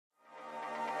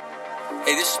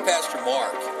Hey, this is Pastor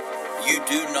Mark. You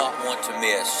do not want to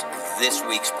miss this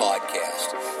week's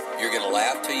podcast. You're going to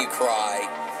laugh till you cry,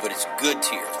 but it's good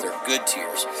tears. They're good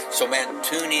tears. So, man,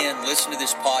 tune in, listen to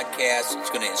this podcast. It's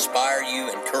going to inspire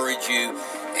you, encourage you,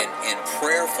 and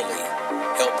prayerfully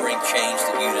help bring change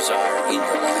that you desire in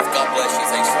your life. God bless you.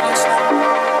 Thanks for listening.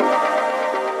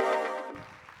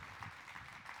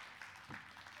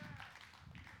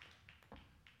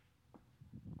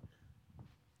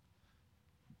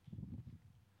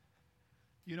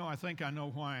 You know, I think I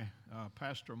know why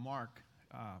Pastor Mark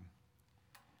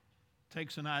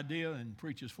takes an idea and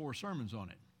preaches 4 sermons on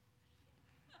it.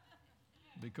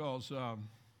 Because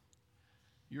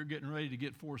you're getting ready to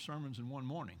get 4 sermons in one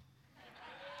morning.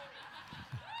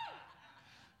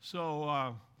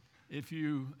 So if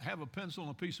you have a pencil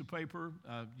and a piece of paper,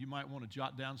 you might want to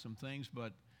jot down some things.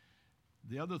 But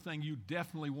the other thing you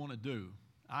definitely want to do,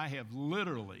 I have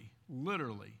literally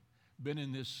been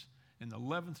in the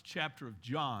 11th chapter of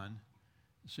John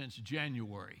since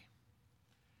January.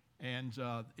 And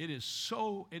it is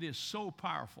so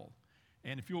powerful.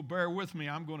 And if you'll bear with me,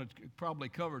 I'm going to probably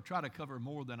try to cover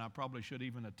more than I probably should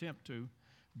even attempt to.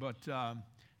 But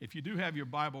if you do have your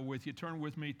Bible with you, turn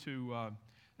with me to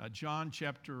John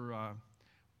chapter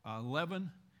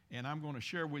 11. And I'm going to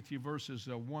share with you verses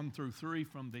 1 through 3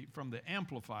 from the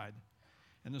Amplified.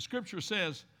 And the scripture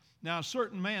says, "Now a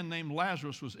certain man named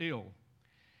Lazarus was ill.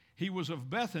 He was of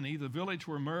Bethany, the village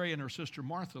where Mary and her sister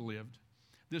Martha lived.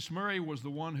 This Mary was the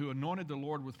one who anointed the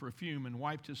Lord with perfume and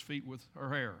wiped his feet with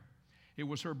her hair. It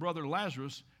was her brother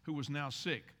Lazarus who was now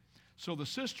sick. So the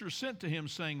sisters sent to him,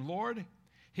 saying, 'Lord,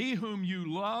 he whom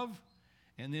you love,'"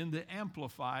 and then the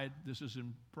Amplified, this is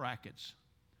in brackets,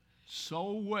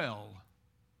 "so well,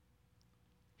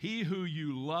 he who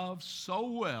you love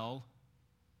so well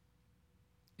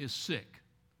is sick."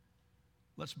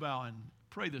 Let's bow and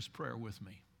pray this prayer with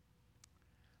me.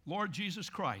 Lord Jesus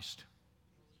Christ,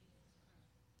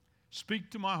 speak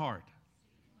to my heart.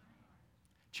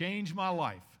 Change my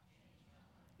life.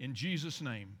 In Jesus'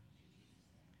 name,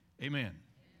 amen.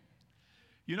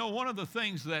 You know, one of the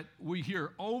things that we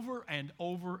hear over and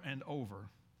over and over,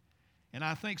 and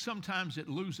I think sometimes it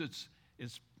loses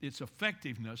its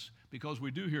effectiveness because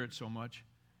we do hear it so much,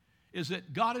 is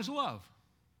that God is love.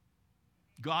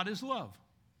 God is love.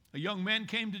 A young man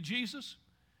came to Jesus.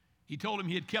 He told him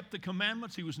he had kept the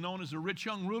commandments. He was known as a rich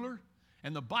young ruler.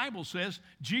 And the Bible says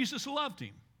Jesus loved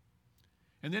him.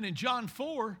 And then in John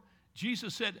 4,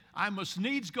 Jesus said, "I must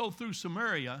needs go through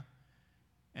Samaria."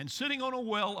 And sitting on a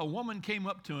well, a woman came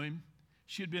up to him.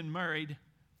 She had been married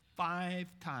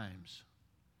 5 times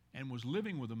and was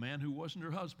living with a man who wasn't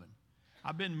her husband.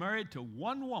 I've been married to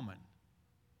one woman,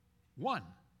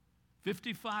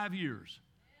 55 years.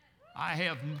 I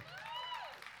have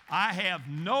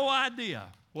no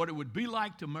idea what it would be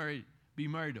like to be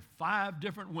married to 5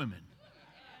 different women.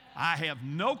 I have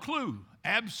no clue,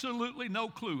 absolutely no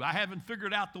clue. I haven't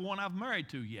figured out the one I've married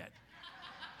to yet.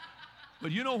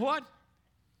 But you know what?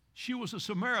 She was a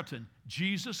Samaritan.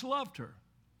 Jesus loved her.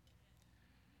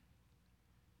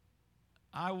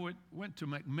 I went to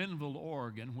McMinnville,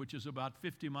 Oregon, which is about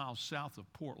 50 miles south of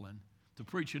Portland, to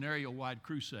preach an area-wide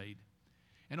crusade.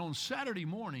 And on Saturday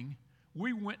morning,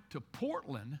 we went to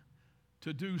Portland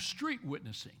to do street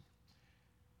witnessing.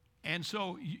 And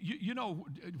so, you know,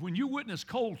 when you witness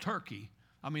cold turkey,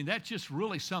 I mean, that's just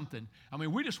really something. I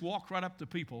mean, we just walked right up to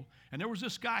people. And there was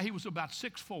this guy, he was about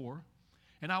 6'4",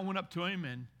 and I went up to him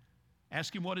and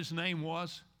asked him what his name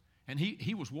was. And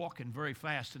he was walking very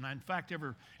fast. And in fact,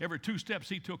 every 2 steps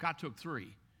he took, I took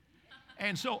 3.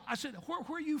 And so I said, where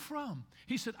are you from?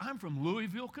 He said, "I'm from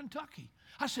Louisville, Kentucky."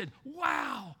 I said,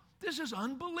 "Wow, this is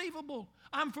unbelievable.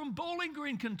 I'm from Bowling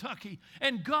Green, Kentucky.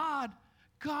 And God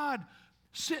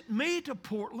sent me to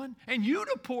Portland and you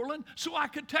to Portland so I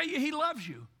could tell you he loves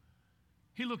you."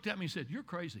 He looked at me and said, "You're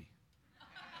crazy."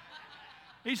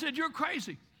 He said, "You're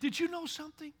crazy. Did you know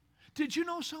something? Did you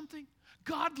know something?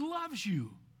 God loves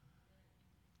you."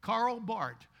 Karl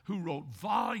Barth, who wrote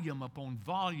volume upon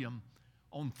volume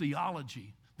on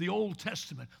theology, the Old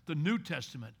Testament, the New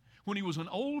Testament, when he was an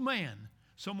old man,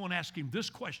 someone asked him this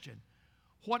question: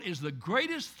 "What is the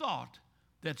greatest thought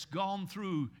that's gone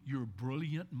through your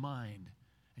brilliant mind?"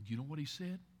 And you know what he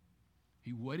said?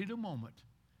 He waited a moment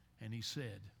and he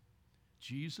said,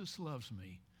 "Jesus loves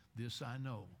me, this I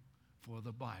know, for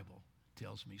the Bible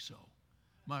tells me so."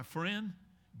 My friend,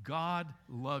 God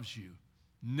loves you.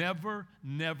 Never,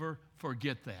 never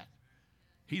forget that.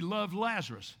 He loved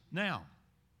Lazarus. Now,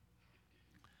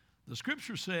 the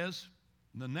scripture says,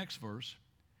 in the next verse,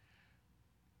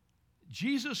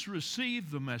 Jesus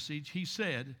received the message. He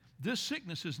said, "This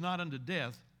sickness is not unto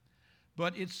death,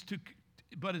 but it's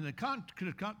but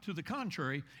to the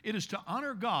contrary, it is to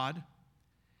honor God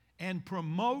and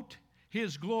promote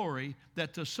His glory,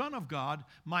 that the Son of God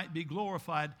might be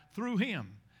glorified through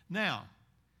him. Now,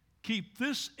 keep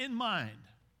this in mind.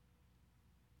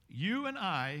 You and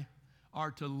I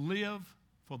are to live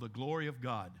for the glory of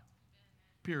God.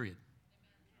 Period.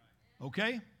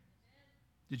 Okay?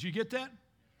 Did you get that?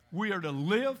 We are to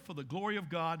live for the glory of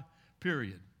God.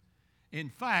 Period. In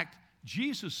fact,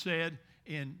 Jesus said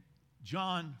in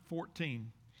John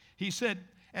 14, He said,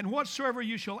 "And whatsoever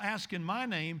you shall ask in my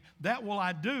name, that will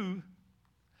I do,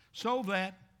 so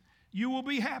that you will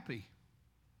be happy."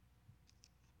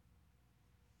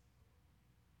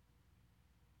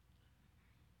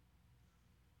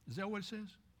 Is that what it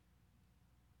says?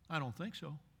 I don't think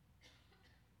so.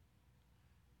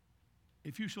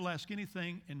 If you shall ask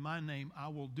anything in my name, I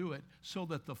will do it, so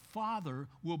that the Father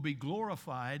will be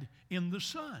glorified in the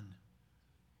Son.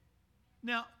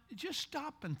 Now, just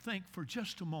stop and think for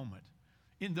just a moment.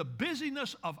 In the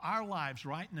busyness of our lives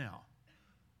right now,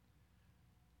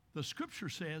 the Scripture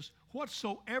says,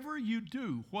 whatsoever you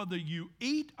do, whether you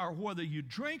eat or whether you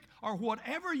drink or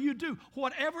whatever you do,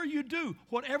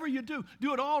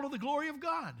 do it all to the glory of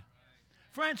God.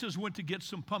 Frances went to get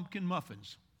some pumpkin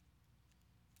muffins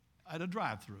at a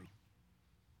drive-thru.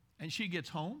 And she gets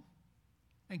home,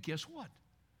 and guess what?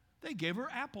 They gave her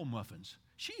apple muffins.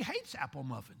 She hates apple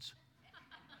muffins.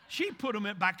 She put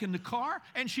them back in the car,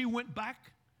 and she went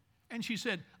back, and she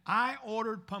said, "I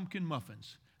ordered pumpkin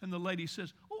muffins." And the lady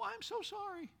says, "Oh, I'm so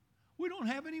sorry. We don't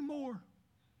have any more."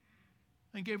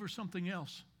 And gave her something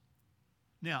else.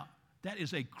 Now, that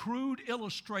is a crude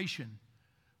illustration.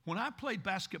 When I played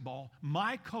basketball,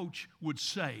 my coach would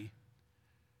say,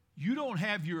 "You don't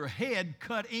have your head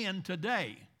cut in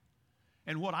today."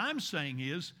 And what I'm saying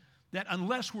is that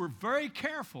unless we're very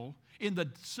careful in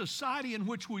the society in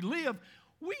which we live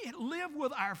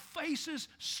with our faces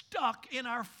stuck in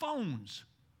our phones.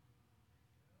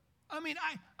 I mean,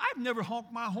 I've never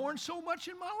honked my horn so much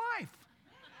in my life.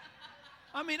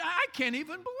 I mean, I can't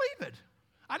even believe it.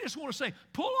 I just want to say,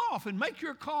 pull off and make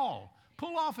your call.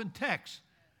 Pull off and text.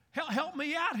 Help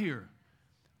me out here.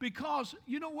 Because,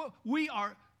 you know what?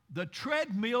 The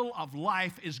treadmill of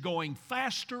life is going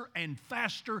faster and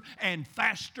faster and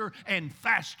faster and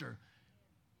faster.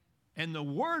 And the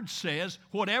Word says,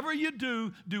 whatever you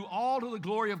do, do all to the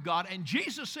glory of God. And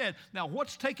Jesus said, now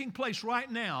what's taking place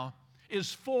right now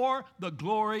is for the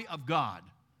glory of God.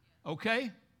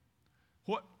 Okay?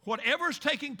 Whatever's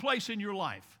taking place in your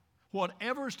life,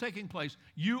 whatever's taking place,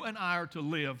 you and I are to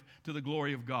live to the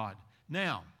glory of God.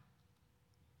 Now,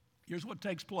 here's what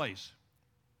takes place.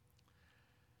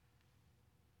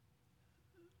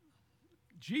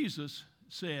 Jesus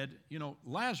said,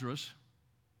 Lazarus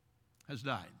has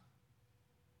died.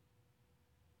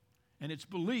 And it's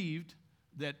believed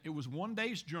that it was one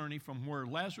day's journey from where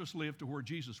Lazarus lived to where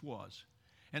Jesus was.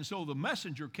 And so the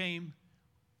messenger came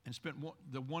and spent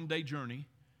the one-day journey.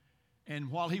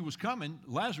 And while he was coming,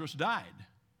 Lazarus died.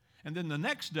 And then the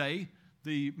next day,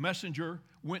 the messenger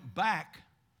went back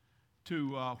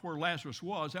to where Lazarus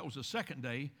was. That was the second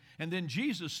day. And then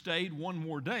Jesus stayed one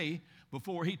more day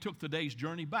before he took the day's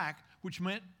journey back, which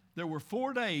meant there were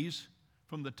 4 days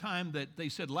from the time that they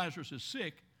said Lazarus is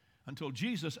sick until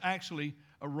Jesus actually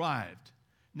arrived.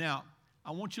 Now,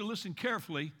 I want you to listen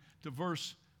carefully to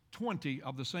verse 20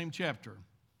 of the same chapter.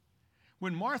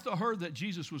 When Martha heard that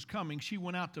Jesus was coming, she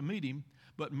went out to meet him,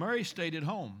 but Mary stayed at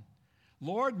home.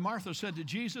 "Lord," Martha said to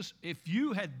Jesus, "if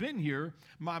you had been here,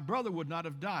 my brother would not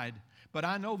have died. But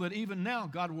I know that even now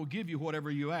God will give you whatever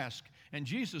you ask." And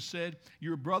Jesus said,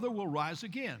 "Your brother will rise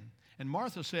again." And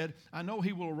Martha said, "I know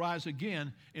he will rise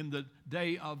again in the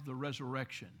day of the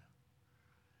resurrection."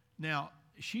 Now,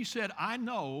 she said, I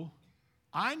know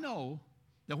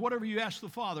that whatever you ask the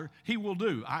Father, he will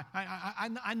do.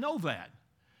 I know that.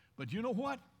 But you know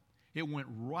what? It went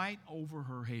right over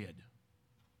her head.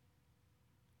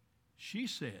 She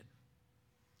said,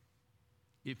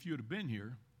 "If you'd have been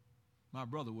here, my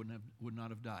brother would not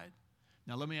have died."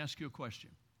 Now, let me ask you a question.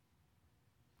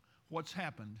 What's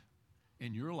happened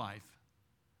in your life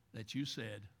that you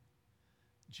said,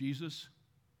 "Jesus,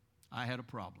 I had a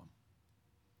problem"?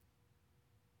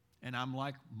 And I'm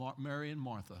like Mary and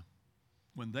Martha.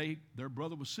 When their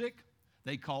brother was sick,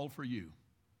 they called for you.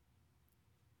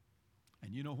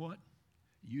 And you know what?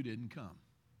 You didn't come.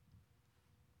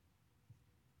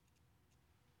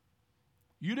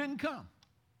 You didn't come.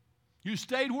 You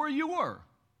stayed where you were.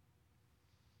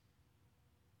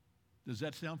 Does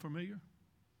that sound familiar?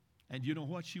 And you know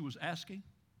what she was asking?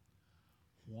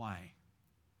 Why?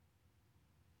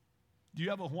 Do you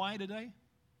have a why today?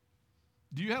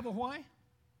 Do you have a why?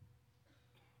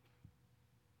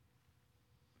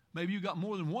 Maybe you got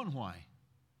more than one why.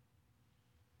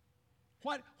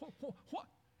 What?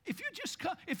 If you just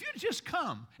come,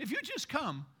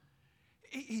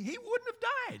 he wouldn't have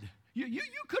died. You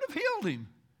could have healed him.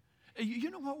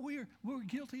 You know what we're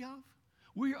guilty of?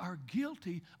 We are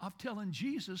guilty of telling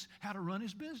Jesus how to run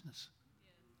his business.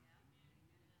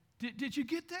 Did you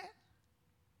get that?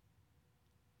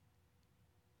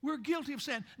 We're guilty of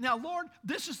saying, now, Lord,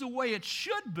 this is the way it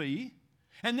should be,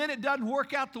 and then it doesn't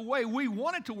work out the way we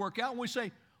want it to work out, and we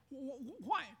say,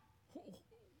 why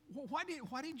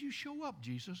didn't you show up,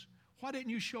 Jesus? Why didn't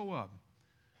you show up?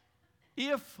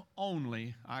 If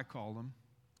only, I call them,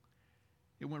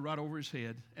 it went right over his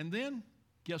head. And then,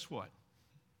 guess what?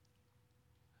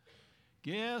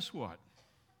 Guess what?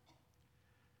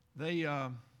 They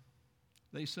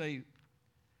say,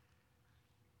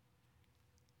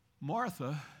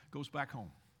 Martha goes back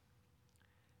home.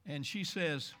 And she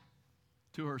says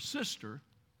to her sister,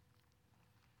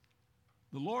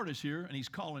 the Lord is here and he's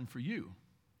calling for you.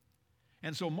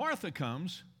 And so Martha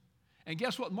comes, and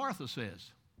guess what Martha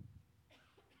says?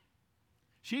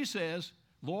 She says,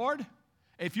 Lord,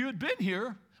 if you had been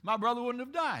here, my brother wouldn't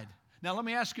have died. Now, let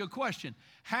me ask you a question.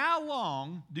 How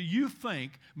long do you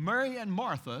think Mary and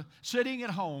Martha, sitting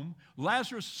at home,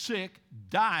 Lazarus sick,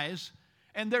 dies,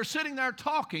 and they're sitting there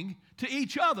talking to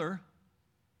each other,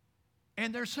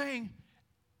 and they're saying,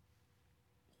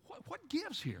 what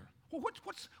gives here?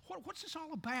 What's this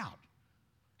all about?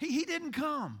 He didn't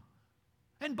come.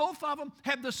 And both of them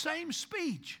have the same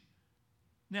speech.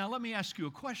 Now, let me ask you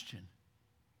a question.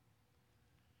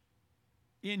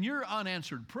 In your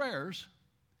unanswered prayers,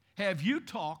 have you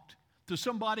talked to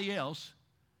somebody else?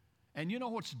 And you know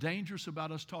what's dangerous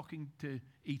about us talking to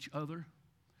each other?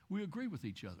 We agree with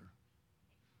each other.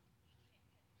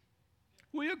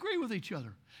 We agree with each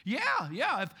other.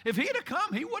 Yeah. If he'd have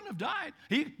come, he wouldn't have died.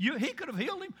 He could have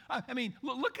healed him. I mean,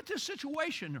 look at this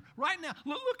situation right now.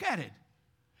 Look at it.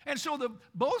 And so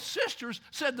both sisters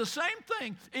said the same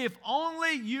thing. If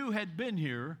only you had been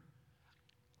here,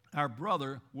 our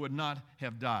brother would not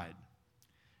have died.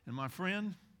 And my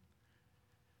friend,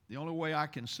 the only way I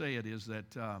can say it is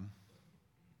that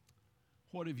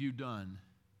what have you done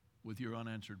with your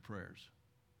unanswered prayers?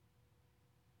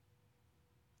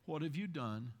 What have you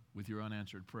done with your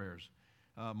unanswered prayers?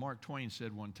 Mark Twain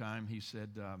said one time, he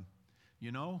said,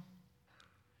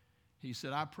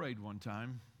 I prayed one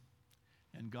time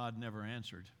and God never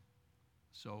answered,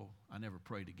 so I never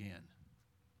prayed again.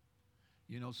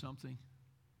 You know something?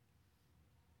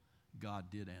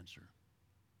 God did answer.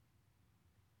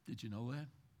 Did you know that?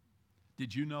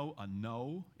 Did you know a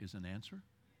no is an answer?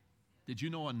 Did you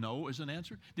know a no is an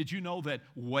answer? Did you know that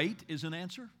wait is an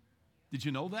answer? Did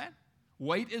you know that?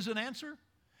 Wait is an answer?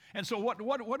 And so what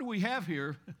do we have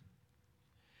here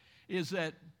is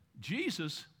that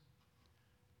Jesus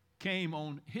came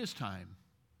on his time,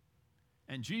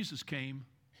 and Jesus came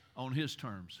on his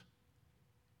terms.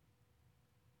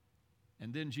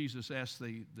 And then Jesus asked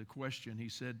the question, he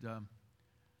said,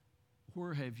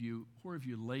 where have you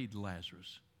laid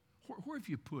Lazarus? Where have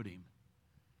you put him?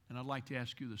 And I'd like to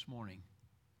ask you this morning,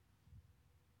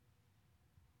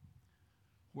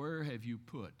 where have you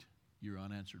put your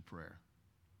unanswered prayer?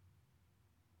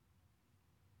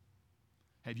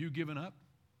 Have you given up?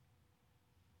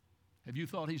 Have you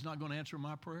thought he's not going to answer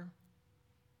my prayer?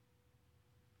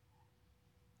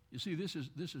 You see, this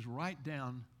is right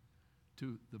down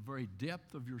to the very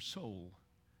depth of your soul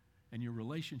and your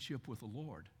relationship with the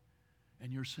Lord.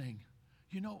 And you're saying,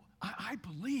 I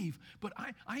believe, but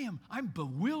I'm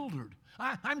bewildered.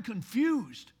 I'm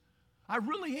confused. I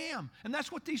really am. And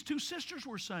that's what these two sisters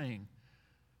were saying.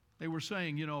 They were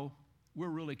saying, we're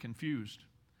really confused.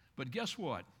 But guess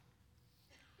what?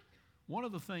 One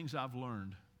of the things I've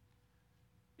learned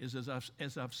is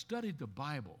as I've studied the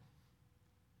Bible,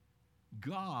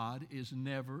 God is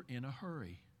never in a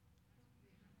hurry.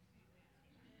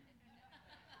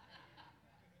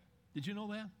 Did you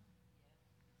know that?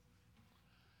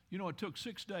 It took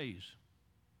 6 days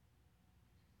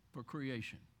for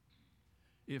creation.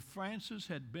 If Francis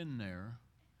had been there,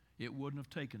 it wouldn't have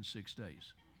taken 6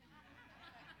 days.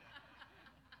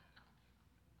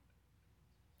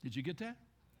 Did you get that?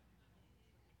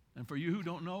 And for you who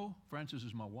don't know, Francis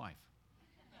is my wife.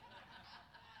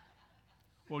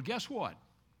 Well, guess what?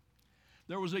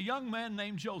 There was a young man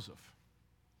named Joseph.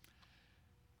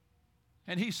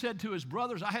 And he said to his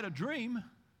brothers, I had a dream.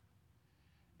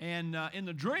 And in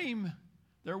the dream,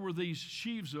 there were these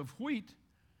sheaves of wheat,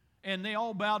 and they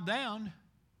all bowed down,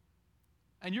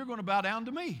 and you're going to bow down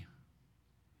to me.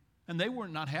 And they were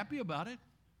not happy about it.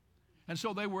 And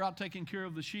so they were out taking care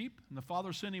of the sheep, and the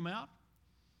father sent him out.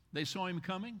 They saw him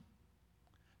coming.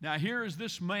 Now here is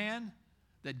this man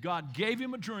that God gave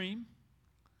him a dream,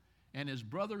 and his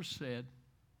brothers said,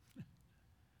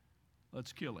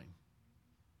 let's kill him.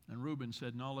 And Reuben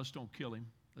said, no, let's don't kill him.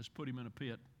 Let's put him in a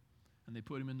pit. And they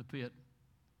put him in the pit.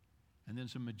 And then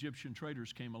some Egyptian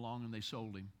traders came along and they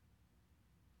sold him.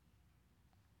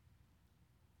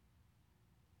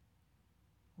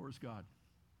 Where's God?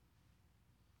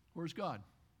 Where's God?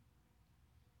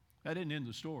 That didn't end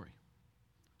the story.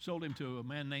 Sold him to a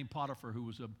man named Potiphar, who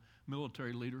was a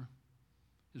military leader.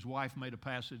 His wife made a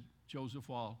pass at Joseph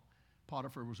while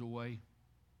Potiphar was away.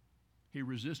 He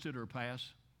resisted her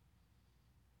pass.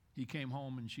 He came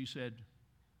home and she said,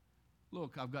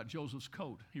 look, I've got Joseph's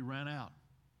coat. He ran out.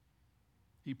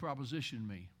 He propositioned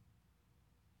me.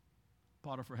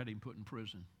 Potiphar had him put in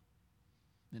prison.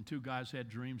 Then two guys had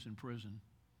dreams in prison.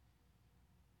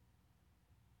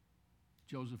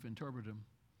 Joseph interpreted them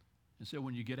and said,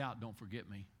 when you get out, don't forget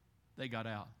me. They got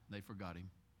out. They forgot him.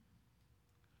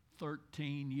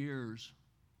 13 years.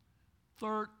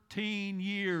 13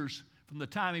 years from the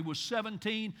time he was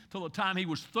 17 till the time he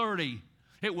was 30.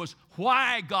 It was,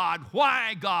 why, God?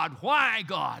 Why, God? Why,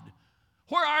 God?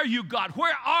 Where are you, God?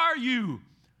 Where are you?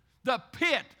 The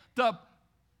pit, the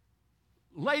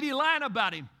lady lying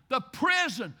about him, the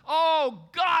prison. Oh,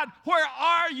 God, where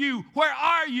are you? Where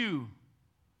are you?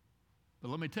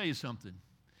 But let me tell you something.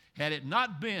 Had it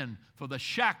not been for the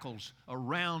shackles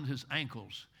around his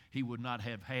ankles, he would not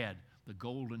have had the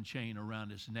golden chain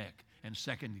around his neck and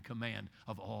second in command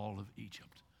of all of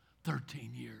Egypt.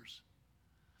 13 years.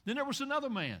 Then there was another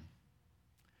man.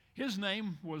 His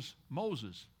name was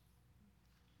Moses,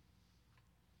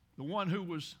 the one who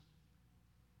was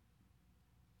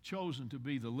chosen to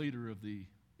be the leader of the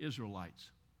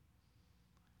Israelites.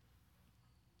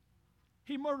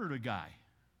 He murdered a guy.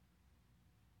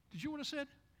 Did you hear what I said?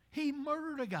 He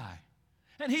murdered a guy.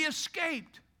 And he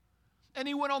escaped. And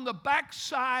he went on the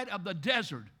backside of the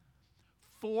desert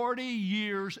 40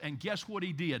 years, and guess what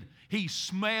he did? He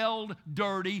smelled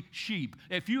dirty sheep.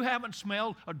 If you haven't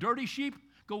smelled a dirty sheep,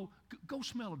 go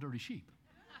smell a dirty sheep.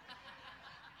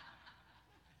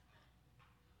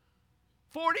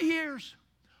 40 years.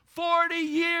 40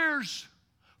 years.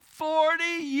 40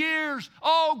 years.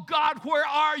 Oh, God, where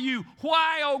are you?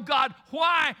 Why, oh, God?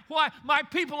 Why? Why? My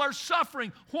people are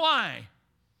suffering. Why?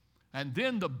 And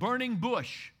then the burning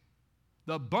bush.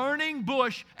 The burning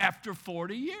bush after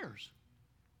 40 years.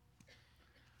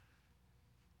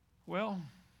 Well,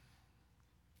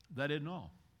 that isn't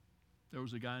all. There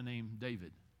was a guy named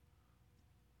David.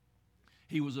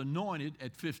 He was anointed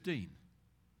at 15.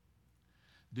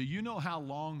 Do you know how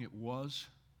long it was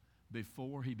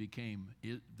before he became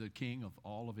the king of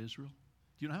all of Israel?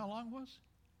 Do you know how long it was?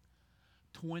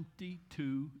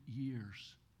 22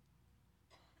 years.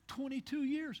 22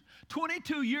 years.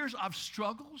 22 years of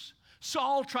struggles.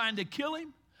 Saul trying to kill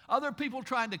him. Other people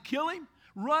trying to kill him.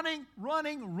 Running.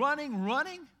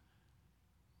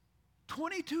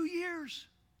 22 years.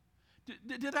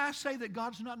 Did I say that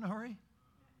God's not in a hurry?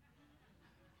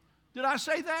 Did I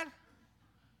say that?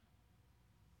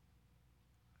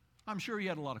 I'm sure he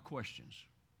had a lot of questions.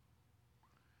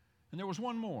 And there was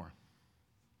one more.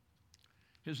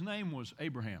 His name was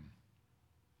Abraham.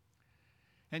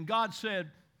 And God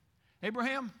said,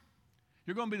 Abraham,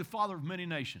 you're going to be the father of many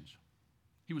nations.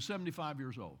 He was 75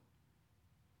 years old.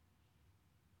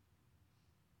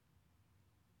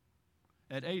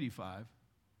 At 85,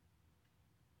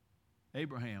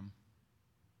 Abraham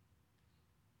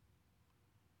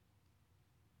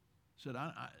said,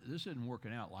 this isn't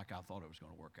working out like I thought it was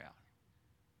going to work out.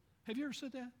 Have you ever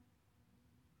said that?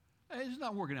 Hey, it's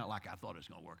not working out like I thought it was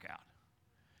going to work out.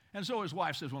 And so his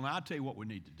wife says, well, now I'll tell you what we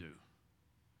need to do.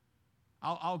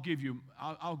 I'll give you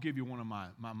one of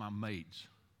my maids.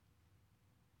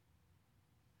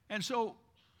 And so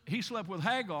he slept with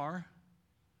Hagar,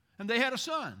 and they had a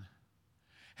son.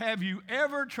 Have you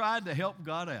ever tried to help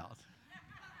God out?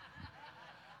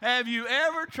 Have you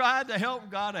ever tried to help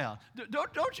God out?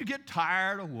 Don't you get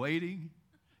tired of waiting?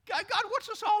 God, what's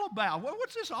this all about?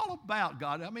 What's this all about,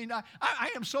 God? I mean,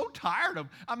 I am so tired of,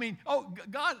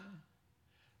 God,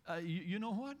 you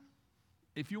know what?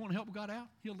 If you want to help God out,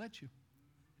 He'll let you.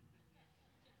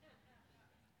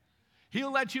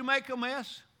 He'll let you make a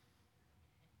mess.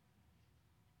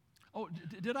 Oh,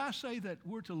 did I say that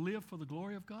we're to live for the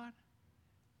glory of God?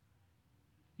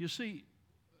 You see,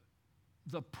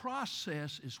 the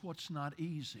process is what's not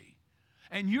easy.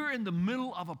 And you're in the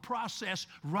middle of a process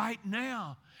right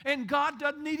now. And God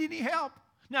doesn't need any help.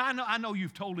 Now, I know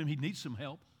you've told Him He needs some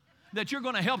help, that you're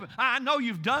going to help Him. I know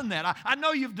you've done that. I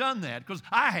know you've done that because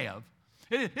I have.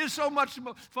 It's so much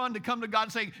fun to come to God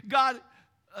and say, God,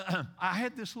 I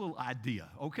had this little idea,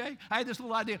 okay? I had this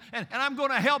little idea, and I'm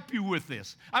going to help you with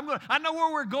this. I know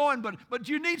where we're going, but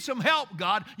you need some help,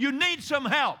 God. You need some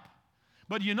help.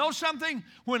 But you know something?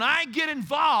 When I get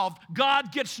involved,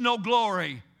 God gets no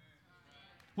glory.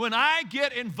 When I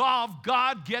get involved,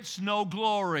 God gets no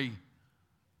glory.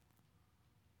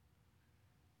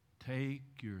 Take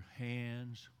your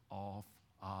hands off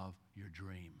of your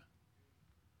dream.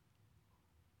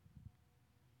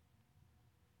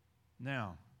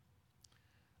 Now,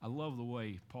 I love the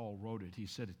way Paul wrote it. He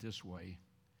said it this way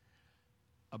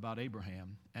about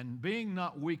Abraham. And being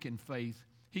not weak in faith,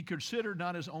 he considered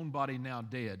not his own body now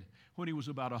dead when he was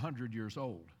about 100 years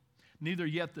old, neither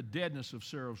yet the deadness of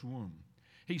Sarah's womb.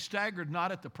 He staggered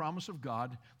not at the promise of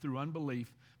God through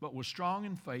unbelief, but was strong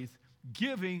in faith,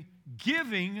 giving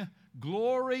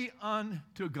glory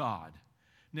unto God.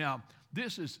 Now,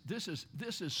 this is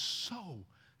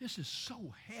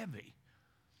so heavy,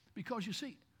 because you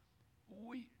see,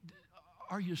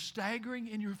 are you staggering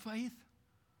in your faith?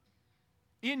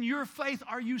 In your faith,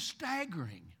 are you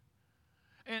staggering?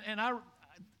 And I,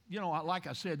 like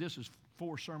I said, this is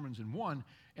 4 sermons in one,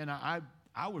 and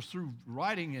I was through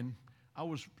writing and I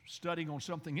was studying on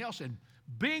something else, and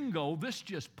bingo, this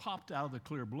just popped out of the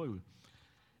clear blue.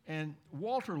 And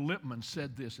Walter Lippmann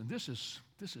said this, and this is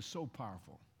so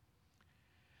powerful.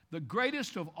 The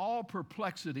greatest of all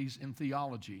perplexities in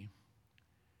theology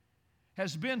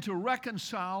has been to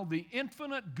reconcile the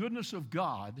infinite goodness of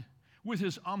God with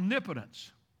His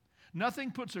omnipotence.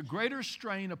 Nothing puts a greater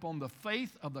strain upon the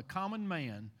faith of the common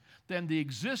man than the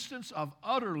existence of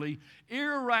utterly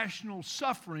irrational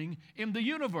suffering in the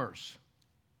universe.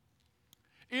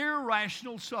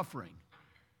 Irrational suffering.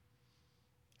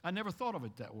 I never thought of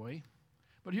it that way,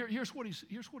 but here's what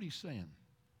he's saying.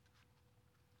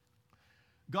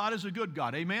 God is a good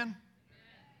God, amen? Amen.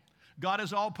 God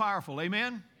is all-powerful, amen?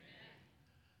 Amen?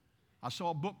 I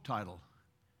saw a book title,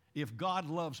 If God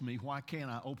Loves Me, Why Can't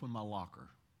I Open My Locker?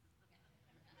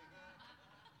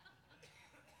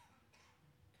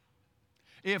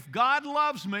 If God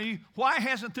loves me, why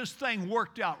hasn't this thing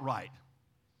worked out right?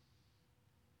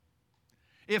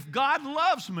 If God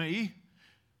loves me,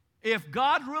 if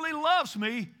God really loves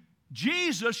me,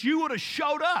 Jesus, you would have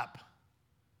showed up.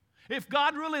 If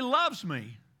God really loves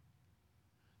me,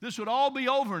 this would all be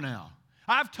over now.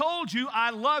 I've told you I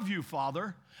love you,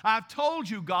 Father. I've told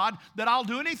you, God, that I'll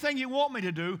do anything you want me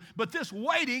to do, but this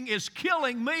waiting is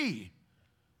killing me.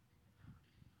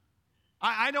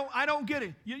 I don't get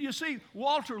it. You see,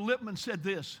 Walter Lippmann said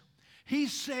this. He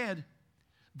said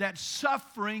that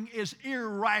suffering is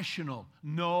irrational.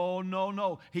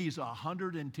 No. He's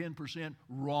 110%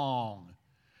 wrong.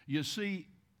 You see,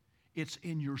 it's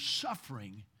in your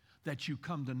suffering that you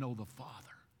come to know the Father.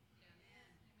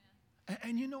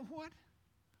 And you know what?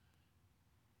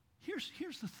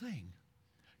 Here's the thing.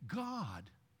 God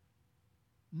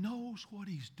knows what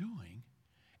He's doing,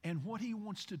 and what He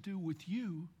wants to do with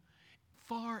you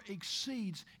far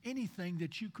exceeds anything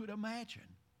that you could imagine.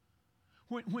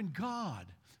 When God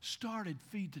started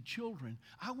Feed the Children,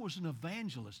 I was an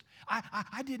evangelist.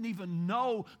 I didn't even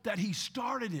know that He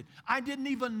started it. I didn't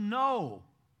even know.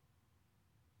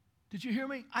 Did you hear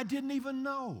me? I didn't even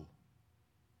know.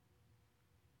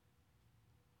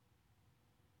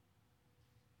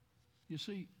 You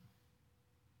see,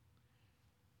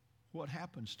 what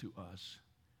happens to us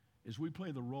is we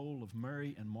play the role of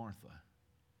Mary and Martha,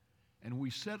 and we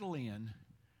settle in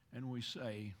and we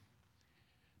say,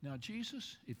 now,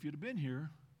 Jesus, if you'd have been here,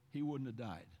 He wouldn't have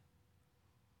died.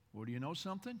 Well, do you know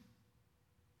something?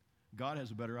 God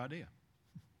has a better idea.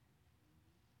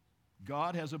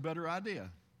 God has a better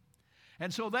idea.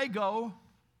 And so they go,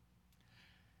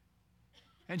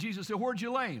 and Jesus said, where'd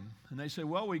you lay him? And they say,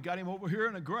 well, we got him over here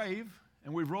in a grave,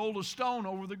 and we've rolled a stone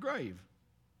over the grave.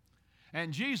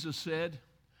 And Jesus said,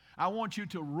 I want you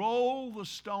to roll the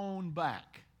stone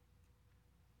back.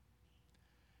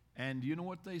 And do you know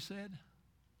what they said?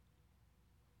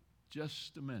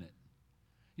 Just a minute.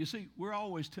 You see, we're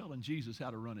always telling Jesus how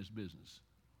to run His business.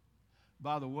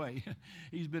 By the way,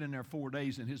 He's been in there 4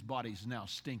 days and His body's now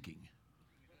stinking.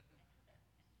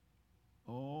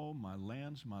 Oh, my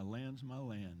lands, my lands, my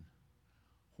land.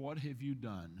 What have you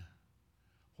done?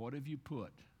 What have you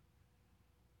put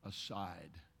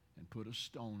aside and put a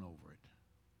stone over it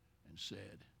and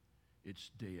said, it's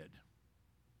dead?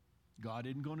 God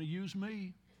isn't going to use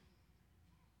me.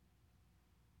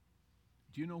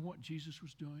 Do you know what Jesus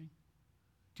was doing?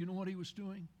 Do you know what He was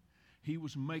doing? He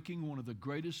was making one of the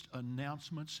greatest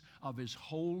announcements of His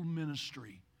whole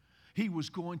ministry. He was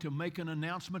going to make an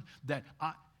announcement that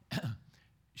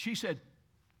she said,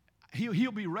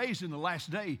 He'll be raised in the last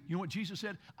day. You know what Jesus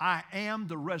said? I am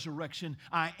the resurrection.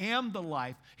 I am the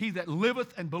life. He that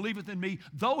liveth and believeth in me,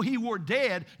 though he were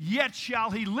dead, yet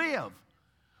shall he live.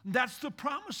 That's the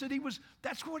promise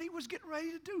that's what he was getting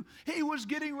ready to do. He was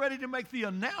getting ready to make the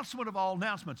announcement of all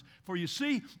announcements. For you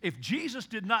see, if Jesus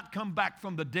did not come back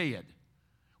from the dead,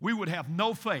 we would have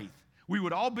no faith. We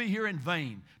would all be here in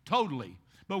vain, totally.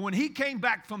 But when he came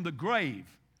back from the grave,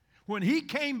 when he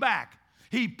came back,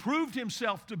 he proved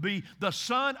himself to be the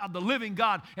Son of the living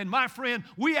God. And my friend,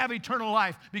 we have eternal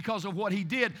life because of what he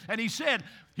did. And he said,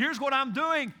 here's what I'm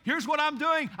doing. Here's what I'm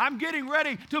doing. I'm getting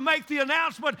ready to make the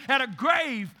announcement at a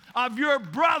grave of your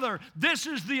brother. This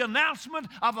is the announcement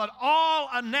of all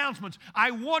announcements.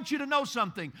 I want you to know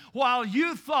something. While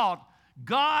you thought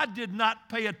God did not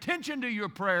pay attention to your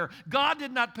prayer, God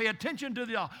did not pay attention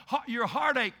to your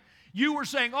heartache, you were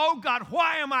saying, oh God,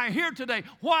 why am I here today?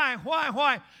 Why?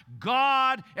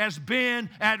 God has been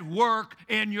at work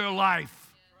in your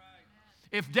life.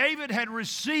 If David had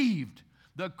received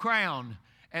the crown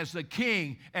as the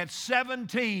king at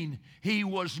 17, he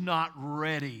was not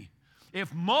ready.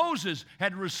 If Moses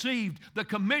had received the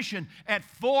commission at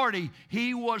 40,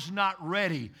 he was not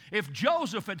ready. If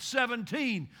Joseph at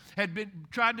 17 had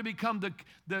tried to become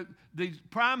the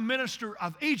prime minister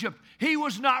of Egypt, he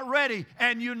was not ready.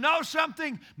 And you know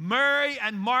something? Mary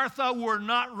and Martha were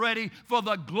not ready for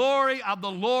the glory of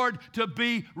the Lord to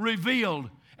be revealed.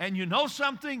 And you know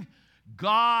something?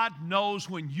 God knows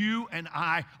when you and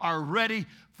I are ready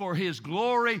for His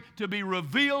glory to be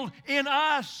revealed in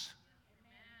us.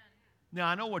 Now,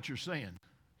 I know what you're saying.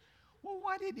 Well,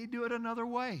 why didn't He do it another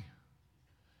way?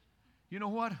 You know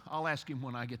what? I'll ask Him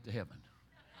when I get to heaven.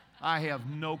 I have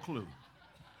no clue.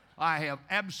 I have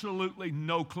absolutely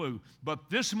no clue. But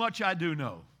this much I do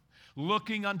know.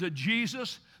 Looking unto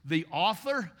Jesus, the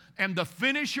author and the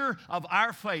finisher of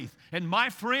our faith. And my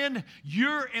friend,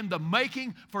 you're in the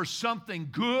making for something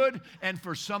good and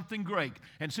for something great.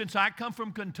 And since I come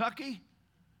from Kentucky,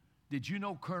 did you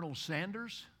know Colonel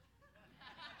Sanders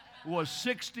was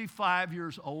 65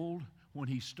 years old when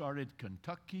he started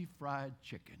Kentucky Fried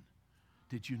Chicken?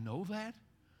 Did you know that?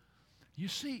 You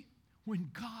see, when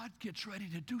God gets ready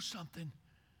to do something,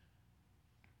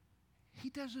 He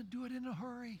doesn't do it in a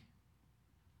hurry.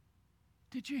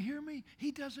 Did you hear me?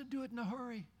 He doesn't do it in a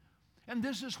hurry. And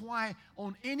this is why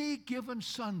on any given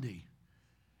Sunday,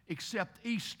 except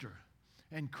Easter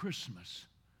and Christmas,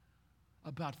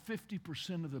 about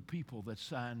 50% of the people that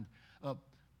signed up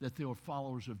that they were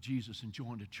followers of Jesus and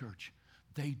joined a church,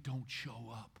 they don't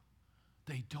show up.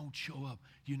 They don't show up.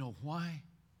 You know why?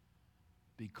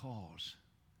 Because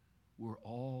we're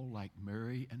all like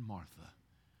Mary and Martha.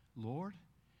 Lord,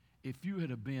 if you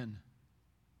had been,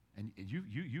 and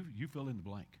you fill in the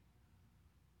blank.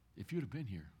 If you'd have been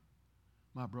here,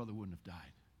 my brother wouldn't have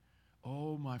died.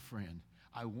 Oh, my friend,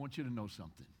 I want you to know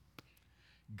something.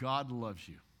 God loves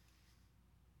you.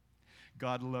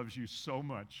 God loves you so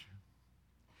much.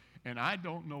 And I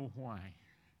don't know why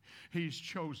He's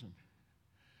chosen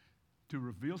to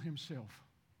reveal Himself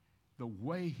the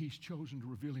way He's chosen to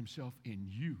reveal Himself in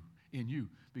you.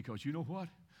 Because you know what?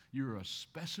 You're a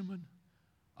specimen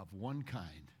of one kind.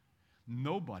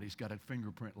 Nobody's got a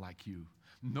fingerprint like you.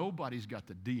 Nobody's got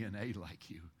the DNA like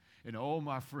you. And oh,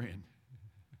 my friend,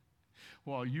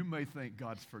 while you may think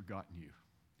God's forgotten you,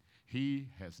 He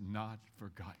has not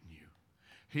forgotten you.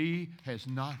 He has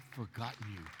not forgotten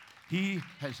you. He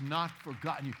has not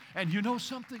forgotten you. And you know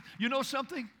something? You know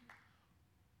something?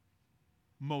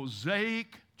 Mosaic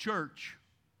Church.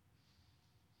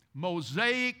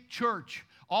 Mosaic Church.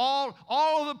 All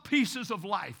of the pieces of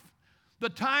life. The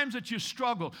times that you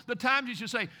struggle. The times that you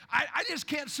say, I just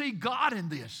can't see God in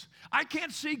this. I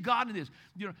can't see God in this.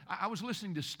 You know, I was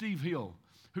listening to Steve Hill,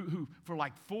 who for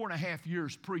like 4.5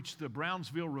 years preached the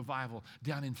Brownsville revival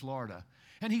down in Florida.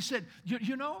 And he said,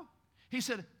 you know, he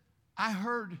said, I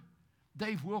heard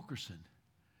Dave Wilkerson.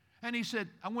 And he said,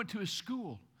 I went to his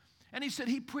school. And he said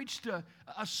he preached a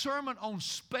sermon on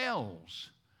spells.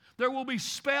 There will be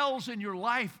spells in your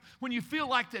life when you feel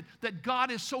like that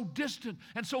God is so distant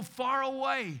and so far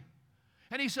away.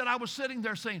 And he said, I was sitting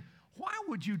there saying, why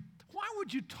would you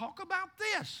talk about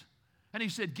this? And he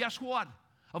said, guess what?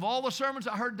 Of all the sermons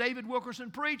I heard David Wilkerson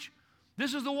preach,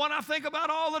 this is the one I think about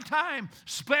all the time.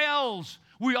 Spells.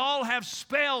 We all have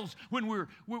spells when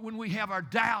we have our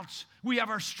doubts, we have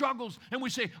our struggles, and we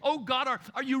say, oh God,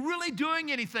 are you really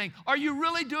doing anything? Are you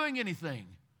really doing anything?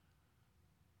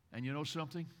 And you know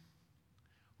something?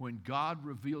 When God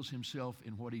reveals Himself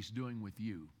in what He's doing with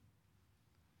you,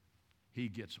 He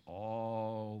gets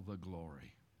all the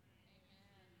glory.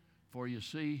 Amen. For you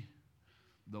see,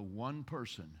 the one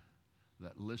person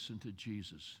that listened to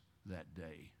Jesus that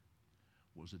day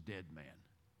was a dead man.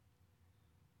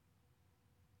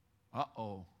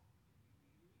 Uh-oh.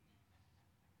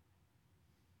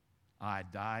 I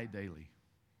die daily.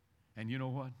 And you know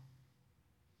what?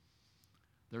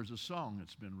 There's a song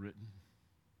that's been written.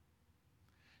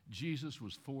 Jesus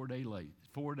was 4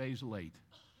 days late,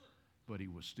 but he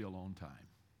was still on time.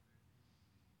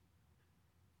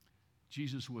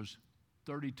 Jesus was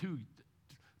 22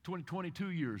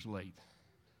 years late.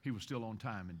 He was still on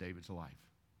time in David's life.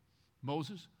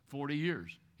 Moses, 40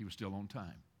 years, he was still on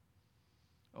time.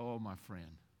 Oh, my friend,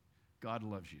 God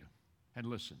loves you. And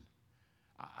listen,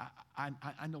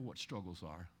 I know what struggles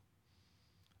are.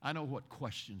 I know what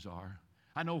questions are.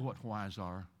 I know what whys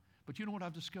are. But you know what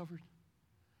I've discovered?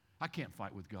 I can't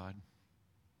fight with God.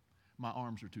 My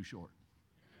arms are too short.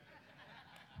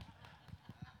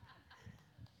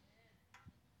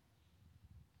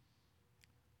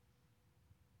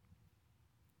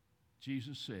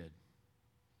 Jesus said,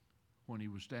 when he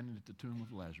was standing at the tomb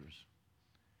of Lazarus,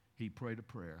 he prayed a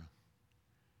prayer,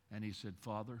 and he said,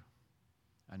 Father,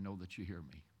 I know that you hear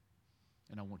me,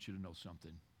 and I want you to know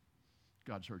something.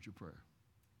 God's heard your prayer.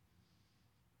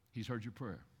 He's heard your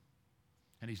prayer,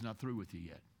 and he's not through with you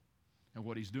yet. And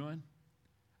what he's doing,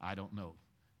 I don't know,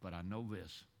 but I know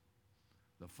this.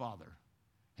 The Father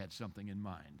had something in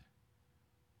mind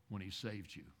when he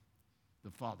saved you.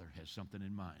 The Father has something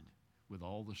in mind with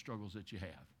all the struggles that you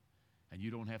have. And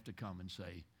you don't have to come and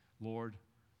say, Lord,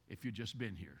 if you'd just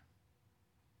been here,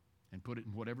 and put it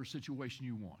in whatever situation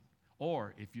you want.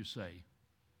 Or if you say,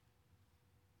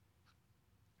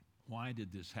 why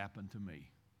did this happen to me?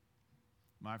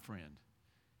 My friend,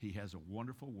 he has a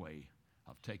wonderful way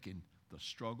of taking the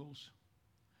struggles,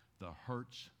 the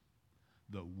hurts,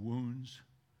 the wounds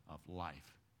of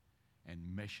life and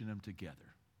meshing them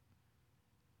together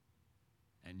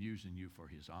and using you for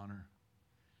his honor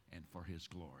and for his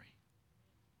glory.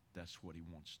 That's what he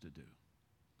wants to do.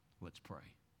 Let's pray.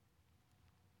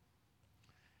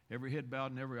 Every head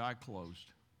bowed and every eye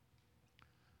closed.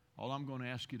 All I'm going to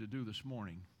ask you to do this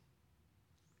morning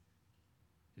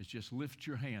is just lift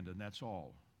your hand, and that's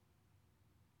all.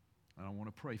 And I want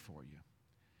to pray for you.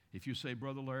 If you say,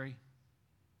 Brother Larry,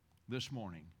 this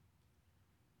morning,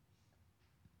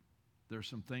 there's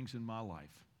some things in my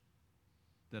life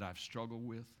that I've struggled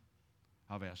with.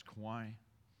 I've asked why,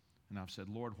 and I've said,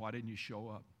 Lord, why didn't you show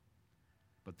up?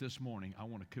 But this morning, I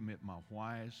want to commit my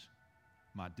whys,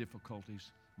 my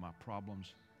difficulties, my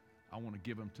problems. I want to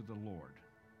give them to the Lord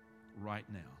right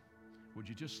now. Would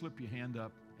you just slip your hand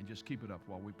up and just keep it up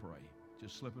while we pray?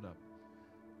 Just slip it up.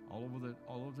 All over the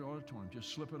auditorium,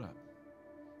 just slip it up.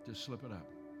 Just slip it up.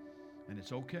 And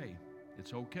it's okay.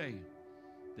 It's okay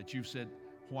that you've said,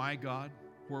 why, God?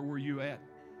 Where were you at?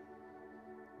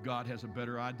 God has a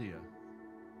better idea.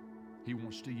 He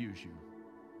wants to use you.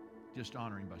 Just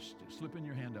honor him by slipping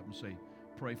your hand up and say,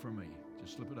 pray for me.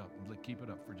 Just slip it up and keep it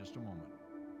up for just a moment.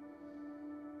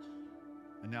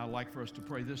 And now I'd like for us to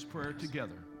pray this prayer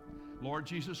together. Lord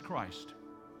Jesus Christ,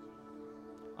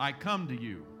 I come to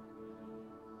you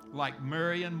like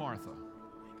Mary and Martha.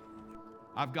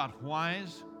 I've got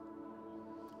whys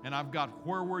and I've got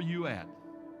where were you at.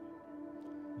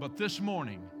 But this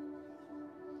morning,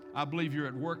 I believe you're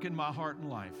at work in my heart and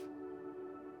life.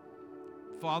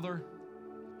 Father,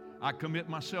 I commit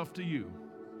myself to you,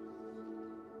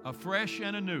 afresh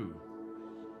and anew.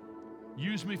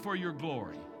 Use me for your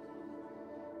glory.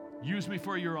 Use me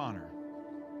for your honor.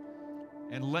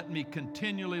 And let me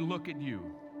continually look at you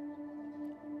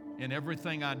in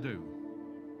everything I do.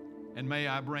 And may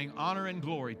I bring honor and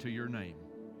glory to your name.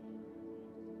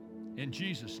 In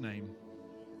Jesus' name,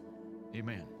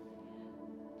 amen.